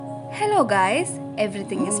Hello guys,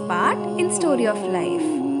 everything is part in Story of Life.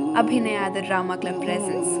 Abhinayada Drama Club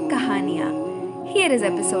presents Kahaniya. Here is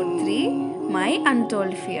episode 3, My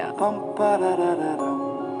Untold Fear.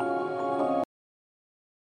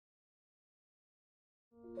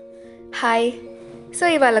 Hi. So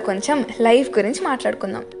ఇవాళ కొంచెం life గురించి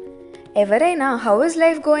మాట్లాడుకుందాం. ఎవరైనా how is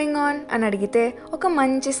life going on అని అడిగితే ఒక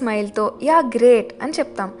మంచి స్మైల్తో yeah great అని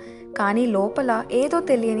చెప్తాం. కానీ లోపల ఏదో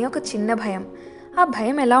తెలియని ఒక చిన్న భయం. ఆ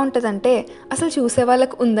భయం ఎలా ఉంటుందంటే అసలు చూసే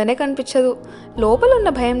వాళ్ళకు ఉందనే కనిపించదు. లోపల ఉన్న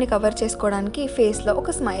భయంని కవర్ చేసుకోవడానికి ఫేస్లో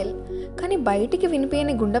ఒక స్మైల్, కానీ బయటికి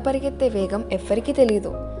వినిపించని గుండె పరిగెత్తే వేగం ఎవ్వరికీ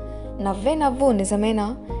తెలియదు. నవ్వే నవ్వు నిజమేనా?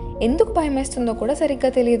 ఎందుకు భయం వేస్తుందో కూడా సరిగ్గా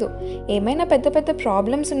తెలియదు. ఏమైనా పెద్ద పెద్ద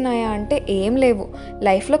ప్రాబ్లమ్స్ ఉన్నాయా అంటే ఏం లేవు.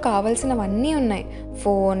 లైఫ్లో కావాల్సినవన్నీ ఉన్నాయి.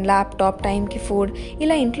 ఫోన్, ల్యాప్టాప్, టైంకి ఫుడ్,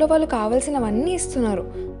 ఇలా ఇంట్లో వాళ్ళు కావాల్సినవన్నీ ఇస్తున్నారు.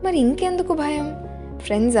 మరి ఇంకెందుకు భయం?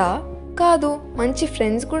 ఫ్రెండ్సా? కాదు, మంచి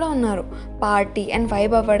ఫ్రెండ్స్ కూడా ఉన్నారు. పార్టీ అండ్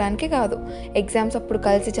వైబ్ అవ్వడానికి కాదు, ఎగ్జామ్స్ అప్పుడు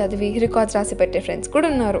కలిసి చదివి రికార్డ్స్ రాసి పెట్టే ఫ్రెండ్స్ కూడా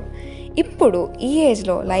ఉన్నారు. ఇప్పుడు ఈ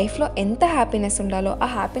ఏజ్లో లైఫ్లో ఎంత హ్యాపీనెస్ ఉండాలో ఆ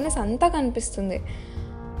హ్యాపీనెస్ అంతా కనిపిస్తుంది.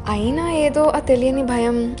 అయినా ఏదో ఆ తెలియని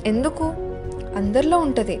భయం ఎందుకు? అందరిలో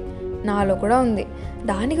ఉంటుంది, నాలో కూడా ఉంది.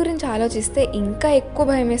 దాని గురించి ఆలోచిస్తే ఇంకా ఎక్కువ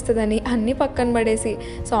భయం వేస్తుందని అన్నీ పక్కన పడేసి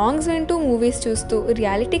సాంగ్స్ వింటూ మూవీస్ చూస్తూ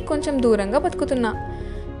రియాలిటీకి కొంచెం దూరంగా బతుకుతున్నా.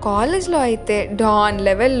 కాలేజ్లో అయితే డాన్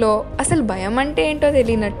లెవెల్లో అసలు భయం అంటే ఏంటో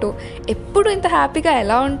తెలియనట్టు ఎప్పుడు ఇంత హ్యాపీగా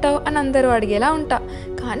ఎలా ఉంటావు అని అందరూ అడిగేలా ఉంటా.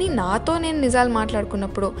 కానీ నాతో నేను నిజాలు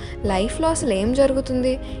మాట్లాడుకున్నప్పుడు లైఫ్లో అసలు ఏం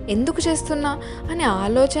జరుగుతుంది, ఎందుకు చేస్తున్నా అనే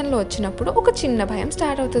ఆలోచనలు వచ్చినప్పుడు ఒక చిన్న భయం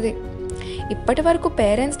స్టార్ట్ అవుతుంది. ఇప్పటి వరకు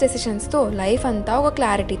పేరెంట్స్ డెసిషన్స్తో లైఫ్ అంతా ఒక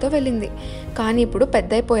క్లారిటీతో వెళ్ళింది. కానీ ఇప్పుడు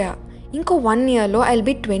పెద్దయిపోయా. ఇంకో 1 yearలో ఐల్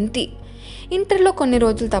బి 20. ఇంటర్లో కొన్ని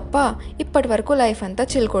రోజులు తప్ప ఇప్పటి వరకు లైఫ్ అంతా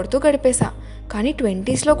చిల్ కొడుతూ గడిపేశా. కానీ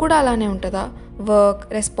 20sలో కూడా అలానే ఉంటుందా? వర్క్,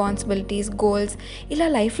 రెస్పాన్సిబిలిటీస్, గోల్స్, ఇలా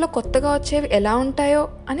లైఫ్లో కొత్తగా వచ్చేవి ఎలా ఉంటాయో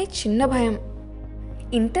అని చిన్న భయం.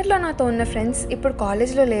 ఇంటర్లో నాతో ఉన్న ఫ్రెండ్స్ ఇప్పుడు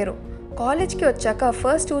కాలేజ్లో లేరు. కాలేజ్కి వచ్చాక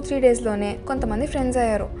ఫస్ట్ 2-3 డేస్లోనే కొంతమంది ఫ్రెండ్స్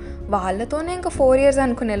అయ్యారు. వాళ్ళతోనే ఇంకా 4 years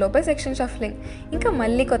అనుకునే లోపే సెక్షన్ షఫ్లింగ్, ఇంకా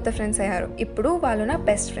మళ్ళీ కొత్త ఫ్రెండ్స్ అయ్యారు. ఇప్పుడు వాళ్ళు నా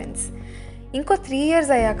బెస్ట్ ఫ్రెండ్స్. ఇంకో 3 years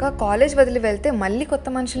అయ్యాక కాలేజ్ వదిలి వెళ్తే మళ్ళీ కొత్త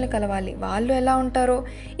మనుషుల్ని కలవాలి. వాళ్ళు ఎలా ఉంటారో,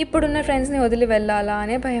 ఇప్పుడున్న ఫ్రెండ్స్ని వదిలి వెళ్ళాలా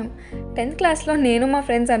అనే భయం. 10th క్లాస్లో నేను మా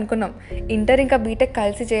ఫ్రెండ్స్ అనుకున్నాం ఇంటర్ ఇంకా బీటెక్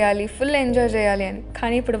కలిసి చేయాలి, ఫుల్ ఎంజాయ్ చేయాలి అని.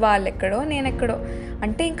 కానీ ఇప్పుడు వాళ్ళెక్కడో నేనెక్కడో.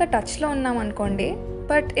 అంటే ఇంకా టచ్లో ఉన్నాం అనుకోండి,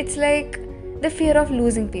 but it's like the fear of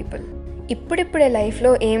losing people. ఇప్పుడిప్పుడే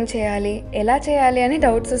లైఫ్లో ఏం చేయాలి, ఎలా చేయాలి అని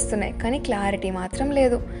డౌట్స్ వస్తున్నాయి, కానీ క్లారిటీ మాత్రం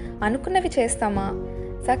లేదు. అనుకున్నవి చేస్తామా,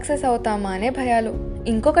 సక్సెస్ అవుతామా అనే భయాలు.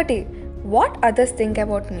 ఇంకొకటి, what others think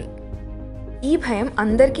about me. ఈ భయం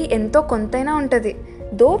అందరికీ ఎంతో కొంతైనా ఉంటుంది.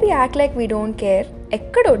 Though we act like we don't care,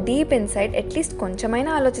 ఎక్కడో డీప్ ఇన్సైడ్ అట్లీస్ట్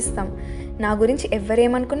కొంచెమైనా ఆలోచిస్తాం. నా గురించి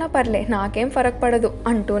ఎవరేమనుకున్నా పర్లే, నాకేం ఫరక్ పడదు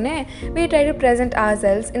అంటూనే we try to present hour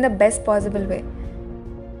selves in the best possible way.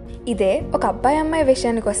 ఇదే ఒక అబ్బాయి అమ్మాయి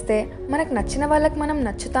విషయానికి వస్తే, మనకు నచ్చిన వాళ్ళకి మనం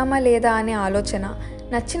నచ్చుతామా లేదా అనే ఆలోచన,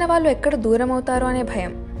 నచ్చిన వాళ్ళు ఎక్కడ దూరం అవుతారో అనే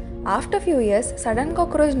భయం. ఆఫ్టర్ ఫ్యూ ఇయర్స్ సడన్గా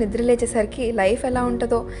ఒకరోజు నిద్ర లేచేసరికి లైఫ్ ఎలా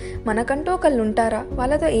ఉంటుందో, మనకంటూ ఒకళ్ళు ఉంటారా,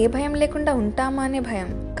 వాళ్ళతో ఏ భయం లేకుండా ఉంటామా అనే భయం.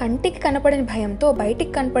 కంటికి కనపడని భయంతో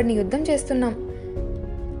బయటికి కనపడిన యుద్ధం చేస్తున్నాం.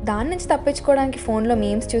 దాని నుంచి తప్పించుకోవడానికి ఫోన్లో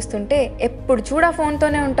మీమ్స్ చూస్తుంటే ఎప్పుడు చూడా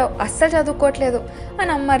ఫోన్తోనే ఉంటావు, అస్సలు చదువుకోవట్లేదు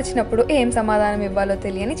అని అమ్మ అరిచినప్పుడు ఏం సమాధానం ఇవ్వాలో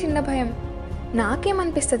తెలియని చిన్న భయం.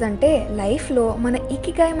 నాకేమనిపిస్తుందంటే లైఫ్లో మన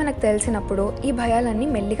ఇకిగాయ్ మనకు తెలిసినప్పుడు ఈ భయాలన్నీ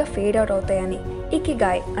మెల్లిగా ఫేడ్ అవుట్ అవుతాయని.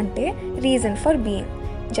 ఇకిగాయ్ అంటే reason for being,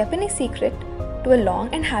 Japanese secret to a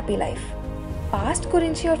long and happy life. Past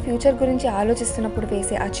గురించి ఆర్ ఫ్యూచర్ గురించి ఆలోచిస్తున్నప్పుడు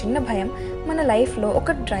వేసే ఆ చిన్న భయం మన లైఫ్లో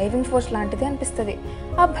ఒక డ్రైవింగ్ ఫోర్స్ లాంటిది అనిపిస్తుంది.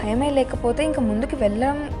 ఆ భయమే లేకపోతే ఇంకా ముందుకు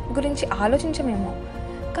వెళ్ళడం గురించి ఆలోచించమేమో.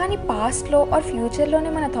 కానీ పాస్ట్లో ఆర్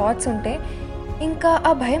ఫ్యూచర్లోనే మన థాట్స్ ఉంటే ఇంకా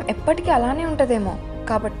ఆ భయం ఎప్పటికీ అలానే ఉంటుందేమో.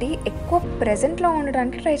 కాబట్టి ఎక్కువ ప్రెజెంట్లో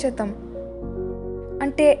ఉండడానికి ట్రై చేద్దాం.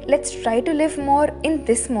 అంటే let's try to live more in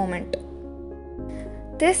this moment.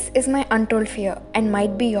 This is my untold fear and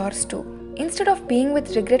might be yours too. Instead of being with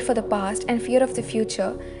regret for the past and fear of the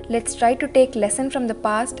future, let's try to take lesson from the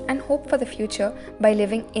past and hope for the future by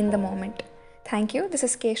living in the moment. Thank you. This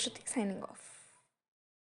is Sruthi signing off.